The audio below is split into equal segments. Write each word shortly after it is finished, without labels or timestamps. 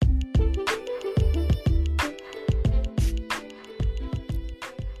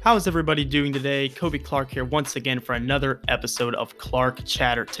How is everybody doing today? Kobe Clark here once again for another episode of Clark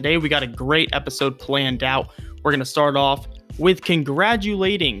Chatter. Today we got a great episode planned out. We're going to start off with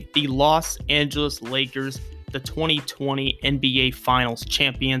congratulating the Los Angeles Lakers, the 2020 NBA Finals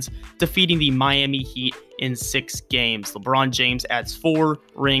champions, defeating the Miami Heat in 6 games. LeBron James adds 4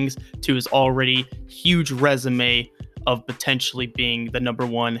 rings to his already huge resume of potentially being the number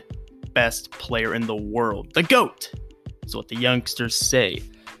 1 best player in the world. The GOAT is what the youngsters say.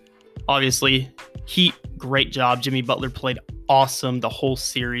 Obviously, Heat, great job. Jimmy Butler played awesome the whole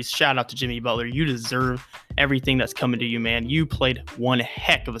series. Shout out to Jimmy Butler. You deserve everything that's coming to you, man. You played one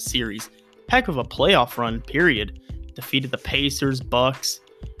heck of a series. Heck of a playoff run, period. Defeated the Pacers, Bucks,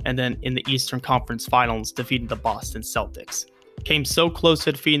 and then in the Eastern Conference Finals, defeated the Boston Celtics. Came so close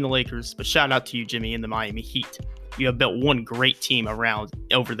to defeating the Lakers, but shout out to you, Jimmy, and the Miami Heat. You have built one great team around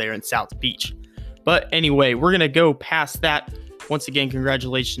over there in South Beach. But anyway, we're going to go past that. Once again,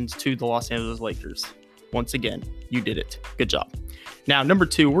 congratulations to the Los Angeles Lakers. Once again, you did it. Good job. Now, number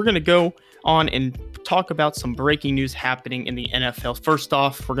 2, we're going to go on and talk about some breaking news happening in the NFL. First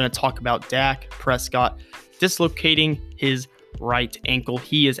off, we're going to talk about Dak Prescott dislocating his right ankle.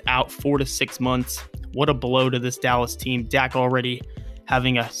 He is out 4 to 6 months. What a blow to this Dallas team. Dak already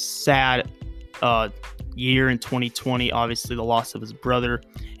having a sad year in 2020. Obviously, the loss of his brother.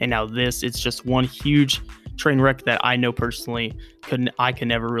 And now this, it's just one huge train wreck that I know personally I can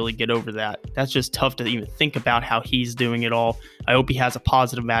never really get over that. That's just tough to even think about how he's doing it all. I hope he has a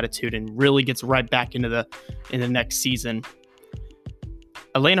positive attitude and really gets right back into the next season.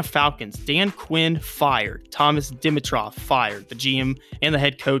 Atlanta Falcons, Dan Quinn fired. Thomas Dimitroff fired, the GM and the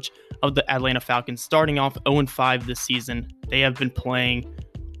head coach of the Atlanta Falcons, starting off 0-5 this season. They have been playing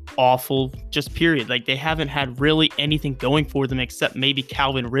awful, just period. Like, they haven't had really anything going for them except maybe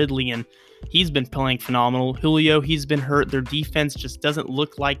Calvin Ridley, and he's been playing phenomenal. Julio, he's been hurt. Their defense just doesn't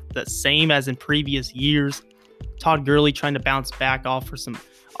look like the same as in previous years. Todd Gurley trying to bounce back after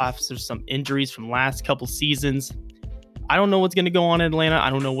some injuries from last couple seasons. I don't know what's going to go on in Atlanta. I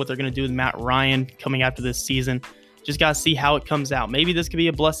don't know what they're going to do with Matt Ryan coming after this season. Just got to see how it comes out. Maybe this could be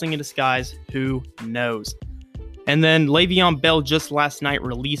a blessing in disguise. Who knows? And then Le'Veon Bell just last night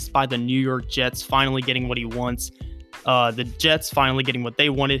released by the New York Jets, finally getting what he wants. The Jets finally getting what they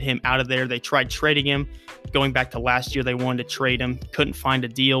wanted, him out of there. They tried trading him. Going back to last year, they wanted to trade him. Couldn't find a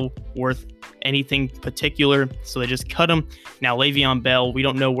deal worth anything particular, so they just cut him. Now Le'Veon Bell, we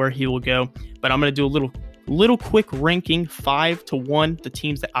don't know where he will go, but I'm going to do a little quick ranking, 5 to 1, the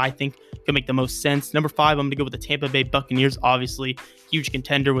teams that I think could make the most sense. Number 5, I'm going to go with the Tampa Bay Buccaneers, obviously. Huge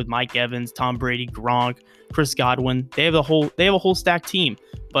contender with Mike Evans, Tom Brady, Gronk, Chris Godwin. They have a whole stacked team,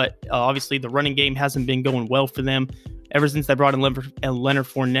 but obviously the running game hasn't been going well for them. Ever since they brought in Leonard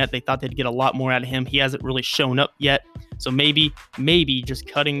Fournette, they thought they'd get a lot more out of him. He hasn't really shown up yet. So maybe just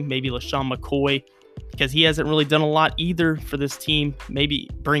cutting maybe LaShawn McCoy, because he hasn't really done a lot either for this team. Maybe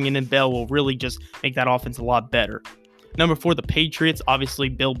bringing in Bell will really just make that offense a lot better. Number 4, the Patriots. Obviously,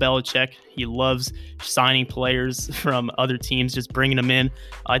 Bill Belichick. He loves signing players from other teams, just bringing them in.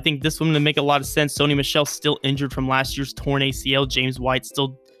 I think this one would make a lot of sense. Sony Michel still injured from last year's torn ACL. James White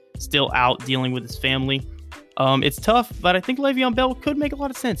still out dealing with his family. It's tough, but I think Le'Veon Bell could make a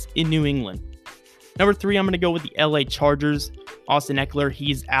lot of sense in New England. Number 3, I'm going to go with the LA Chargers. Austin Eckler,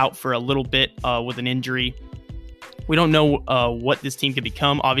 he's out for a little bit with an injury. We don't know what this team can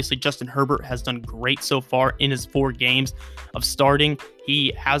become. Obviously, Justin Herbert has done great so far in his 4 games of starting.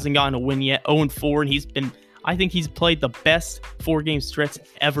 He hasn't gotten a win yet, 0-4, and I think he's played the best 4-game stretch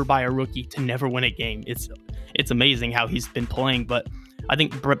ever by a rookie to never win a game. It's amazing how he's been playing, but I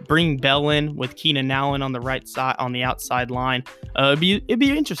think bringing Bell in with Keenan Allen on the right side, on the outside line, it'd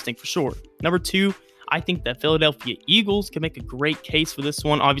be interesting for sure. Number 2, I think the Philadelphia Eagles can make a great case for this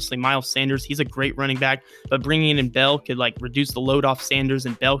one. Obviously, Miles Sanders, he's a great running back, but bringing in Bell could reduce the load off Sanders,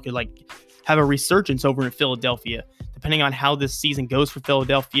 and Bell could have a resurgence over in Philadelphia. Depending on how this season goes for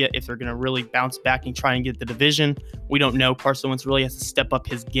Philadelphia, if they're going to really bounce back and try and get the division, we don't know. Carson Wentz really has to step up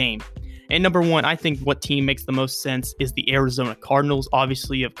his game. And number 1, I think what team makes the most sense is the Arizona Cardinals.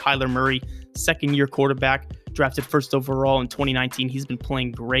 Obviously, you have Kyler Murray, second-year quarterback, drafted first overall in 2019. He's been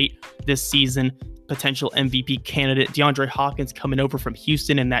playing great this season. Potential MVP candidate. DeAndre Hopkins coming over from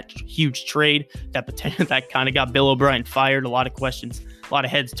Houston in that huge trade that kind of got Bill O'Brien fired. A lot of questions, a lot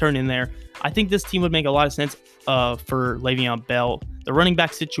of heads turning there. I think this team would make a lot of sense for Le'Veon Bell. The running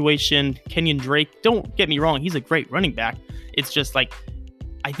back situation, Kenyon Drake, don't get me wrong, he's a great running back. It's just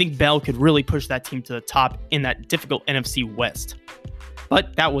I think Bell could really push that team to the top in that difficult NFC West.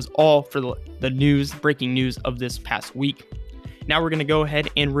 But that was all for the breaking news of this past week. Now we're going to go ahead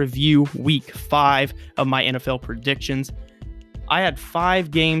and review week 5 of my NFL predictions. I had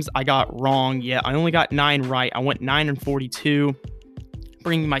 5 games I got wrong. Yeah, I only got 9 right. I went 9-42,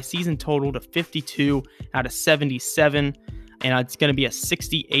 bringing my season total to 52 out of 77. And it's going to be a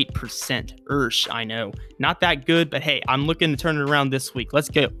 68%. I know. Not that good, but hey, I'm looking to turn it around this week. Let's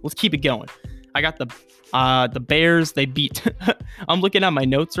go. Let's keep it going. I got the Bears. They beat. I'm looking at my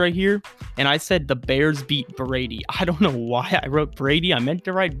notes right here, and I said the Bears beat Brady. I don't know why I wrote Brady. I meant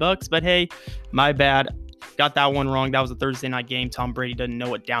to write Bucks, but hey, my bad. Got that one wrong. That was a Thursday night game. Tom Brady doesn't know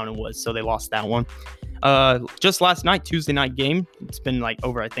what down it was, so they lost that one. Just last night, Tuesday night game. It's been like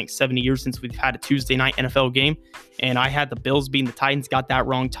over, I think, 70 years since we've had a Tuesday night NFL game. And I had the Bills beating the Titans, got that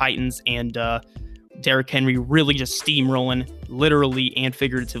wrong. Titans and Derrick Henry really just steamrolling, literally and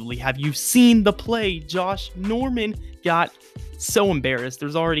figuratively. Have you seen the play? Josh Norman got so embarrassed.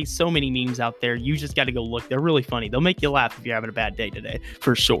 There's already so many memes out there. You just got to go look. They're really funny. They'll make you laugh if you're having a bad day today,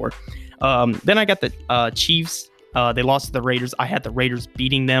 for sure. Then I got the Chiefs. They lost to the Raiders. I had the Raiders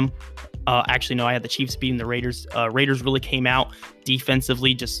beating them. Actually, no, I had the Chiefs beating the Raiders. Raiders really came out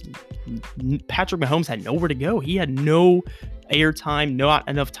defensively. Just Patrick Mahomes had nowhere to go. He had no airtime, not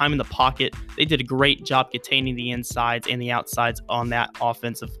enough time in the pocket. They did a great job containing the insides and the outsides on that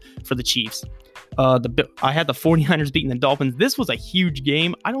offensive for the Chiefs. I had the 49ers beating the Dolphins. This was a huge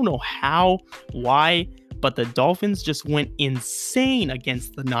game. I don't know why, but the Dolphins just went insane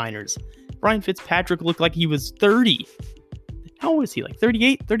against the Niners. Ryan Fitzpatrick looked like he was 30. How old is he? Like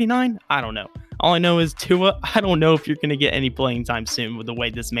 38, 39? I don't know. All I know is Tua, I don't know if you're going to get any playing time soon with the way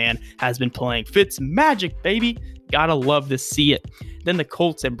this man has been playing. Fitz magic, baby. Gotta love to see it. Then the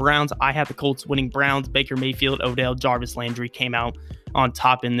Colts and Browns. I had the Colts winning. Browns, Baker Mayfield, Odell, Jarvis Landry came out on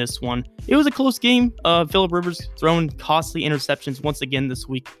top in this one. It was a close game. Phillip Rivers throwing costly interceptions once again this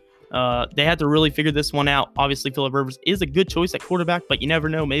week. They had to really figure this one out. Obviously, Phillip Rivers is a good choice at quarterback, but you never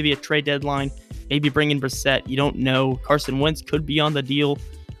know. Maybe a trade deadline, maybe bring in Brissett. You don't know. Carson Wentz could be on the deal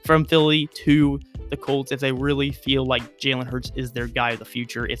from Philly to the Colts if they really feel like Jalen Hurts is their guy of the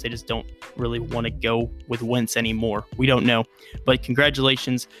future, if they just don't really want to go with Wentz anymore. We don't know. But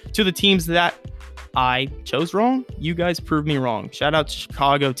congratulations to the teams that I chose wrong. You guys proved me wrong. Shout out to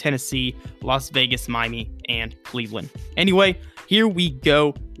Chicago, Tennessee, Las Vegas, Miami, and Cleveland. Anyway, here we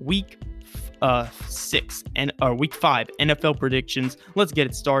go. Week 5 NFL predictions. Let's get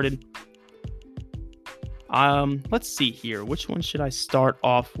it started. Let's see here. Which one should I start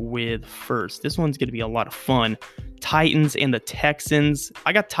off with first? This one's going to be a lot of fun. Titans and the Texans.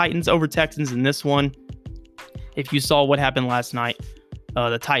 I got Titans over Texans in this one. If you saw what happened last night,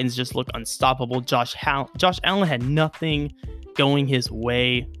 the Titans just look unstoppable. Josh Allen had nothing going his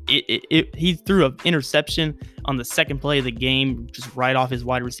way. He threw an interception on the second play of the game, just right off his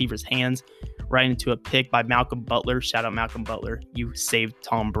wide receiver's hands, right into a pick by Malcolm Butler. Shout out Malcolm Butler. You saved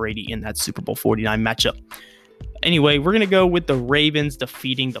Tom Brady in that Super Bowl 49 matchup. Anyway, we're going to go with the Ravens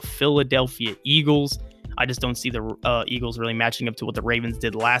defeating the Philadelphia Eagles. I just don't see the Eagles really matching up to what the Ravens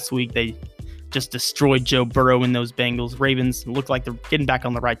did last week. They just destroyed Joe Burrow in those Bengals. Ravens look like they're getting back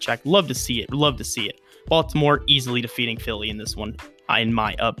on the right track. Love to see it. Love to see it. Baltimore easily defeating Philly in this one, in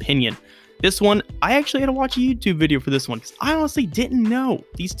my opinion. This one, I actually had to watch a YouTube video for this one because I honestly didn't know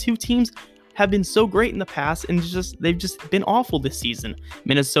these two teams have been so great in the past and they've just been awful this season.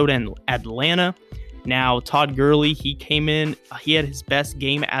 Minnesota and Atlanta. Now, Todd Gurley, he came in. He had his best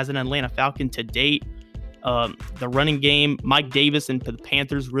game as an Atlanta Falcon to date. The running game, Mike Davis and the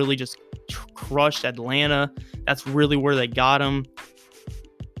Panthers really just crushed Atlanta. That's really where they got him.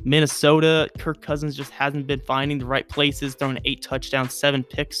 Minnesota, Kirk Cousins just hasn't been finding the right places, throwing 8 touchdowns, 7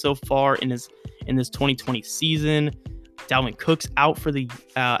 picks so far in this 2020 season. Dalvin Cook's out for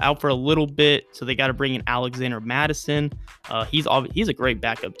a little bit, so they got to bring in Alexander Madison. He's a great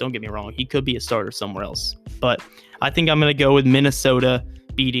backup. Don't get me wrong; he could be a starter somewhere else. But I think I'm going to go with Minnesota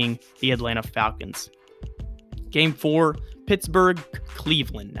beating the Atlanta Falcons. Game 4, Pittsburgh,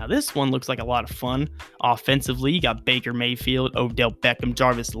 Cleveland. Now this one looks like a lot of fun. Offensively, you got Baker Mayfield, Odell Beckham,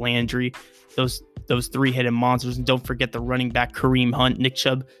 Jarvis Landry. Those three-headed monsters. And don't forget the running back Kareem Hunt. Nick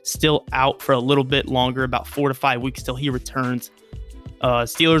Chubb still out for a little bit longer, about 4 to 5 weeks till he returns.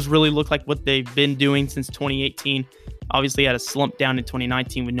 Steelers really look like what they've been doing since 2018. Obviously had a slump down in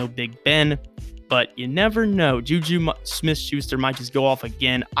 2019 with no Big Ben, but you never know. Juju Smith-Schuster might just go off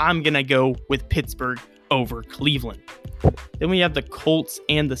again. I'm going to go with Pittsburgh over Cleveland. Then we have the Colts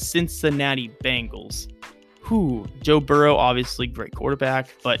and the Cincinnati Bengals. Joe Burrow, obviously great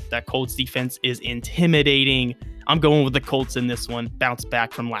quarterback, but that Colts defense is intimidating. I'm going with the Colts in this one. Bounce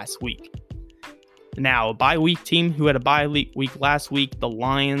back from last week. Now, a bye week team who had a bye week last week, the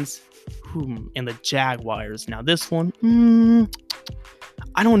Lions and the Jaguars. Now, this one,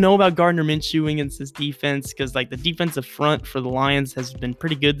 I don't know about Gardner Minshew against this defense because like the defensive front for the Lions has been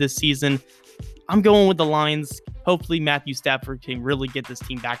pretty good this season. I'm going with the Lions. Hopefully Matthew Stafford can really get this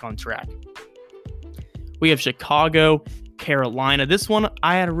team back on track. We have Chicago, Carolina. This one,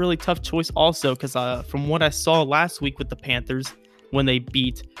 I had a really tough choice also because from what I saw last week with the Panthers when they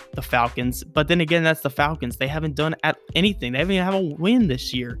beat the Falcons. But then again, that's the Falcons. They haven't done anything. They haven't even had a win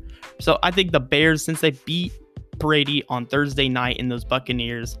this year. So I think the Bears, since they beat Brady on Thursday night in those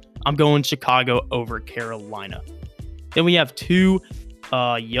Buccaneers, I'm going Chicago over Carolina. Then we have two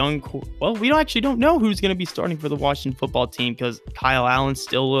we don't know who's going to be starting for the Washington football team because Kyle Allen's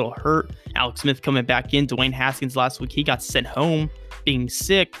still a little hurt. Alex Smith coming back in. Dwayne Haskins last week, he got sent home being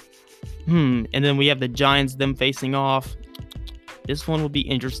sick. And then we have the Giants, them facing off. This one will be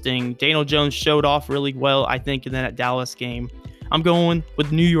interesting. Daniel Jones showed off really well, I think, in that Dallas game. I'm going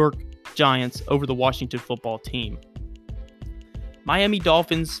with New York Giants over the Washington football team. Miami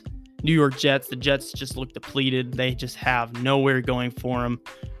Dolphins, New York Jets. The Jets just look depleted. They just have nowhere going for them.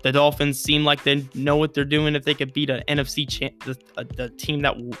 The Dolphins seem like they know what they're doing if they could beat an NFC the team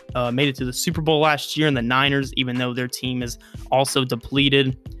that made it to the Super Bowl last year, and the Niners, even though their team is also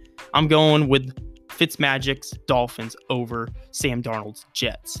depleted. I'm going with Fitzmagic's Dolphins over Sam Darnold's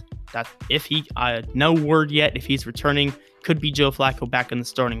Jets. That no word yet if he's returning. Could be Joe Flacco back in the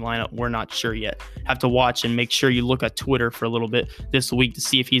starting lineup. We're not sure yet. Have to watch and make sure you look at Twitter for a little bit this week to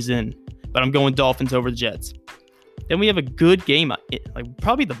see if he's in. But I'm going Dolphins over the Jets. Then we have a good game, like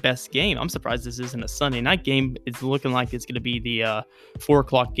probably the best game. I'm surprised this isn't a Sunday night game. It's looking like it's going to be the 4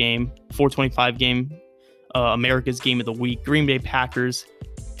 o'clock game, 4:25 game, America's game of the week. Green Bay Packers,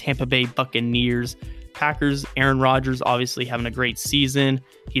 Tampa Bay Buccaneers. Packers, Aaron Rodgers obviously having a great season.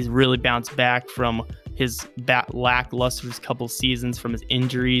 He's really bounced back from his lackluster couple seasons from his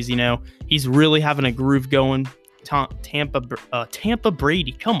injuries. He's really having a groove going. Tampa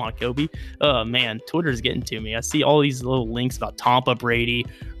Brady. Come on, Kobe. Oh, man, Twitter's getting to me. I see all these little links about Tampa Brady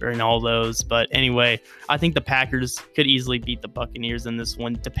and all those. But anyway, I think the Packers could easily beat the Buccaneers in this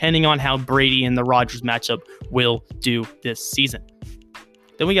one, depending on how Brady and the Rodgers matchup will do this season.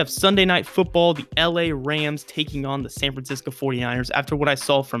 Then we have Sunday Night Football, the LA Rams taking on the San Francisco 49ers. After what I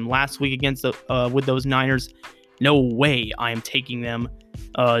saw from last week against with those Niners, no way I am taking them.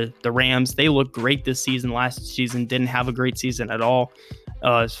 The Rams, they look great this season. Last season didn't have a great season at all.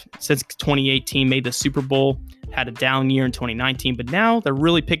 Since 2018, made the Super Bowl, had a down year in 2019, but now they're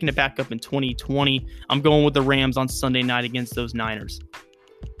really picking it back up in 2020. I'm going with the Rams on Sunday night against those Niners.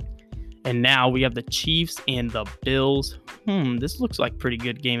 And now we have the Chiefs and the Bills. This looks like a pretty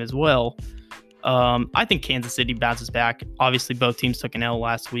good game as well. I think Kansas City bounces back. Obviously, both teams took an L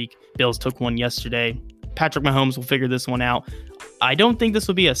last week. Bills took one yesterday. Patrick Mahomes will figure this one out. I don't think this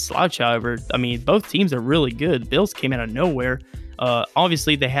will be a slouch, however. I mean, both teams are really good. Bills came out of nowhere.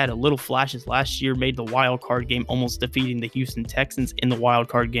 Obviously, they had a little flashes last year, made the wild card game, almost defeating the Houston Texans in the wild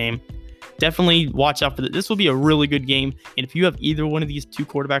card game. Definitely watch out for this. This will be a really good game. And if you have either one of these two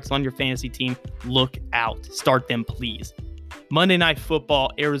quarterbacks on your fantasy team, look out. Start them, please. Monday Night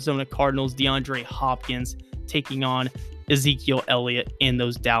Football, Arizona Cardinals, DeAndre Hopkins taking on Ezekiel Elliott and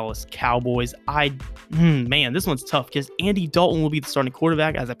those Dallas Cowboys. Man, this one's tough because Andy Dalton will be the starting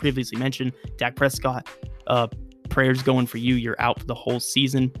quarterback, as I previously mentioned. Dak Prescott, prayers going for you. You're out for the whole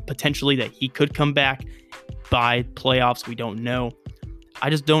season. Potentially that he could come back by playoffs. We don't know. I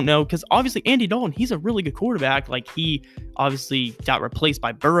just don't know because obviously Andy Dalton, he's a really good quarterback. Like he obviously got replaced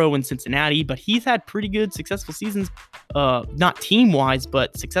by Burrow in Cincinnati, but he's had pretty good successful seasons, not team-wise,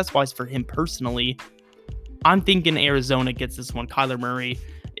 but success-wise for him personally. I'm thinking Arizona gets this one. Kyler Murray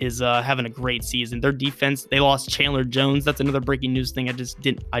is having a great season. Their defense, they lost Chandler Jones. That's another breaking news thing.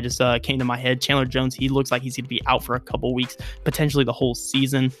 I just came to my head. Chandler Jones, he looks like he's going to be out for a couple weeks, potentially the whole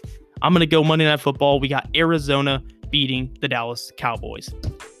season. I'm going to go Monday Night Football. We got Arizona beating the Dallas Cowboys.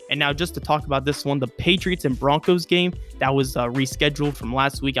 And now just to talk about this one, the Patriots and Broncos game, that was rescheduled from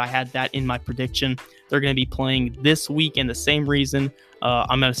last week. I had that in my prediction. They're going to be playing this week, and the same reason,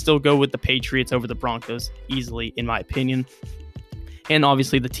 I'm going to still go with the Patriots over the Broncos easily, in my opinion. And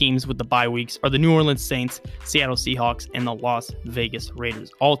obviously the teams with the bye weeks are the New Orleans Saints, Seattle Seahawks, and the Las Vegas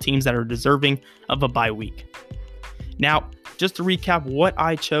Raiders. All teams that are deserving of a bye week. Now, just to recap what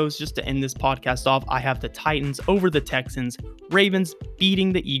I chose just to end this podcast off, I have the Titans over the Texans, Ravens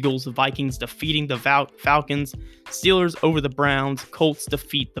beating the Eagles, the Vikings defeating the Falcons, Steelers over the Browns, Colts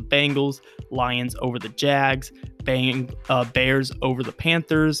defeat the Bengals, Lions over the Jags, Bears over the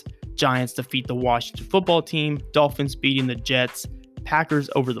Panthers, Giants defeat the Washington football team, Dolphins beating the Jets,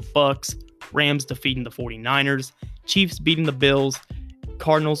 Packers over the Bucks, Rams defeating the 49ers, Chiefs beating the Bills,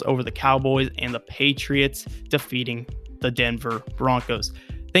 Cardinals over the Cowboys, and the Patriots defeating the Denver Broncos.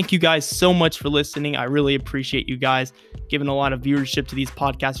 Thank you guys so much for listening. I really appreciate you guys giving a lot of viewership to these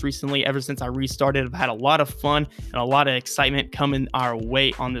podcasts recently. Ever since I restarted, I've had a lot of fun and a lot of excitement coming our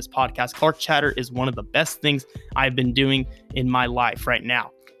way on this podcast. Clark Chatter is one of the best things I've been doing in my life right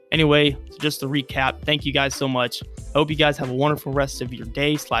now. Anyway, just to recap, thank you guys so much. I hope you guys have a wonderful rest of your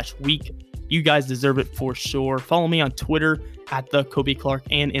day/week. You guys deserve it for sure. Follow me on Twitter at the Kobe Clark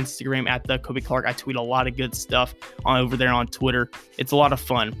and Instagram at the Kobe Clark. I tweet a lot of good stuff over there on Twitter. It's a lot of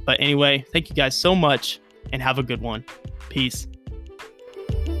fun. But anyway, thank you guys so much and have a good one. Peace.